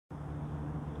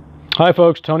Hi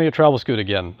folks, Tony at TravelScoot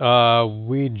again.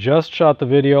 We just shot the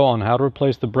video on how to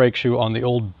replace the brake shoe on the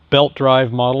old belt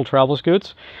drive model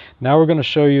TravelScoots. Now we're going to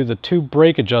show you the two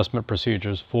brake adjustment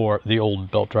procedures for the old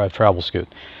belt drive TravelScoot.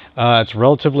 It's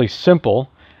relatively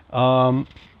simple.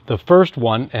 The first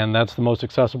one, and that's the most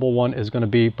accessible one, is going to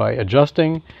be by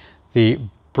adjusting the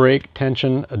brake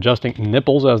tension adjusting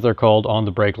nipples, as they're called, on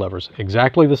the brake levers.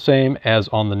 Exactly the same as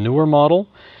on the newer model.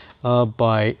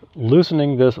 By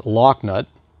loosening this lock nut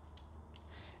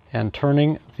and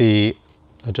turning the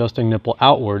adjusting nipple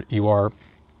outward, you are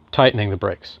tightening the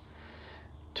brakes.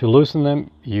 To loosen them,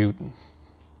 you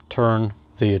turn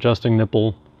the adjusting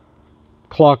nipple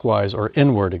clockwise or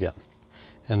inward again.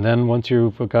 And then once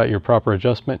you've got your proper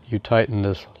adjustment, you tighten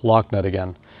this lock nut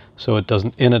again so it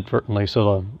doesn't inadvertently,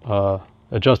 so the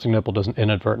adjusting nipple doesn't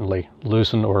inadvertently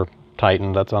loosen or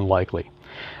tighten. That's unlikely.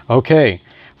 Okay,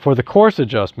 for the course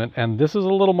adjustment, and this is a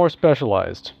little more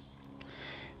specialized,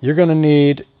 you're going to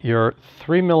need your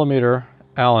 3mm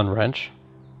Allen wrench,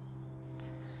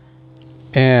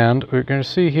 and we're going to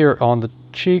see here on the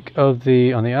cheek of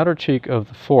on the outer cheek of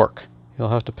the fork,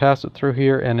 you'll have to pass it through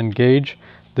here and engage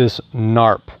this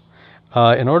NARP.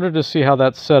 In order to see how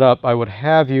that's set up, I would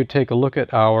have you take a look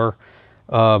at our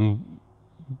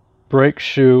brake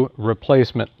shoe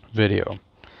replacement video.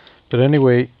 But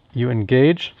anyway, you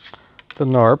engage the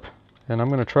NARP, and I'm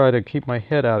going to try to keep my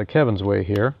head out of Kevin's way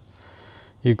here.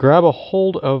 You grab a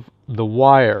hold of the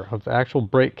wire of the actual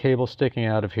brake cable sticking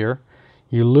out of here.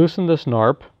 You loosen this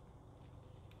NARP,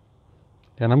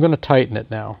 and I'm going to tighten it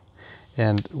now.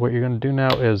 And what you're going to do now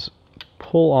is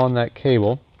pull on that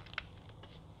cable.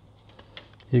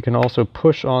 You can also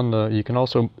push on you can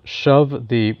also shove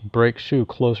the brake shoe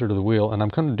closer to the wheel, and I'm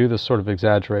going to do this sort of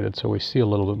exaggerated so we see a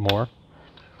little bit more.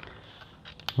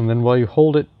 And then while you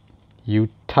hold it, you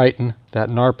tighten that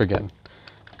NARP again.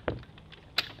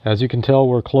 As you can tell,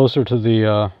 we're closer to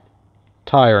the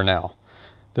tire now.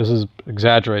 This is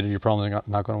exaggerated. You're probably not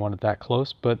going to want it that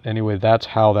close, but anyway, that's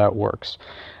how that works.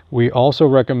 We also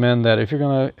recommend that if you're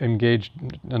going to engage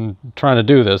in trying to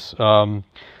do this,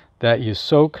 that you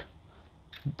soak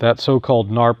that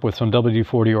so-called NARP with some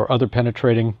WD-40 or other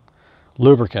penetrating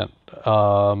lubricant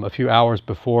a few hours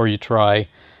before you try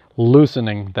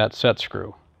loosening that set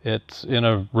screw. It's in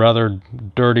a rather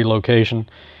dirty location,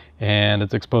 and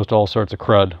it's exposed to all sorts of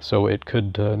crud, so it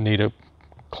could need a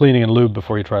cleaning and lube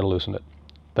before you try to loosen it.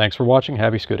 Thanks for watching.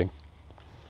 Happy scooting.